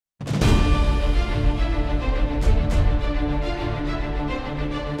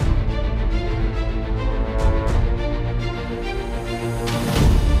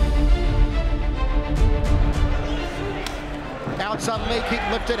outside leg kick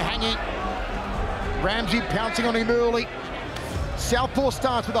left it hanging. Ramsey pouncing on him early. Southpaw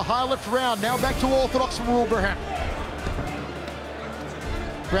starts with a high left round. Now back to orthodox from Wilbraham.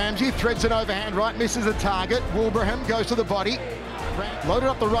 Ramsey threads an overhand right, misses the target. Wilbraham goes to the body. Loaded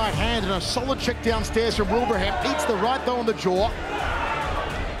up the right hand and a solid check downstairs from Wilbraham. Eats the right though on the jaw.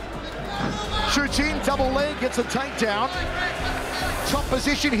 Shoots in, double leg, gets a takedown. Top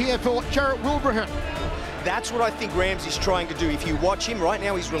position here for Jarrett Wilbraham. That's what I think Ramsey's trying to do. If you watch him, right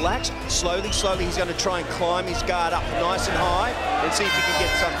now he's relaxed. Slowly he's going to try and climb his guard up nice and high and see if he can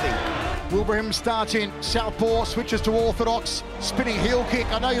get something. Wilbraham starts in southpaw, switches to orthodox, spinning heel kick.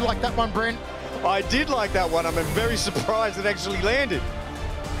 I know you like that one, Brent. I did like that one. I'm very surprised it actually landed.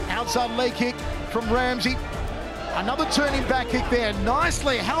 Outside leg kick from Ramsey. Another turning back kick there,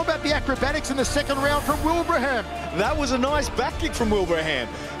 nicely. How about the acrobatics in the second round from Wilbraham? That was a nice back kick from Wilbraham.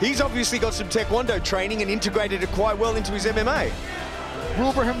 He's obviously got some taekwondo training and integrated it quite well into his MMA.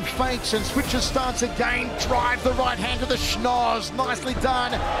 Wilbraham fakes and switches stance again, drives the right hand to the schnoz, nicely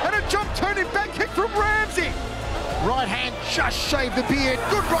done. And a jump turning back kick from Ramsey. Right hand just shaved the beard.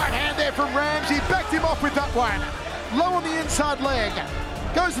 Good right hand there from Ramsey, backed him off with that one. Low on the inside leg,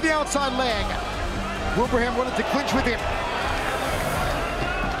 goes to the outside leg. Wilbraham wanted to clinch with him.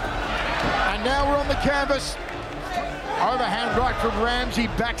 And now we're on the canvas. Overhand right from Ramsey,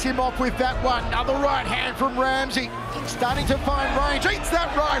 backs him off with that one. Another right hand from Ramsey. Starting to find range, eats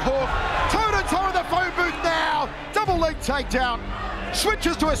that right hook. Toe-to-toe in the phone booth now. Double leg takedown.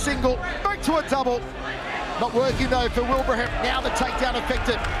 Switches to a single, back to a double. Not working though for Wilbraham. Now the takedown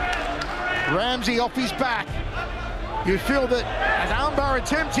effective. Ramsey off his back. You feel that an armbar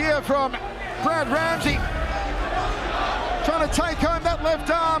attempt here from Brad Ramsey, trying to take home that left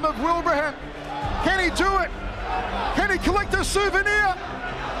arm of Wilbraham. Can he do it? Can he collect a souvenir?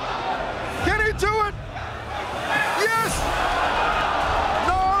 Can he do it? Yes!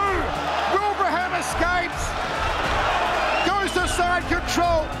 No! Wilbraham escapes. Goes to side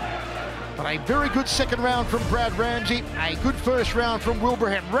control. But a very good second round from Brad Ramsey. A good first round from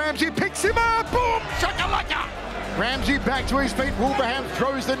Wilbraham. Ramsey picks him up. Boom! Shakalaka! Ramsey back to his feet. Wilbraham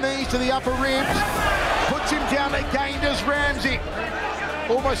throws the knees to the upper ribs. Puts him down again, does Ramsey.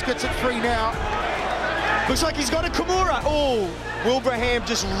 Almost gets it free now. Looks like he's got a Kimura. Oh, Wilbraham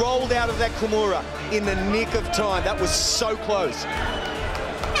just rolled out of that Kimura in the nick of time. That was so close.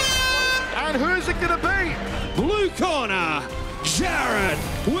 And who's it going to be? Blue corner, Jarrett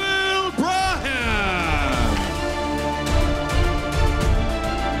Wilbraham.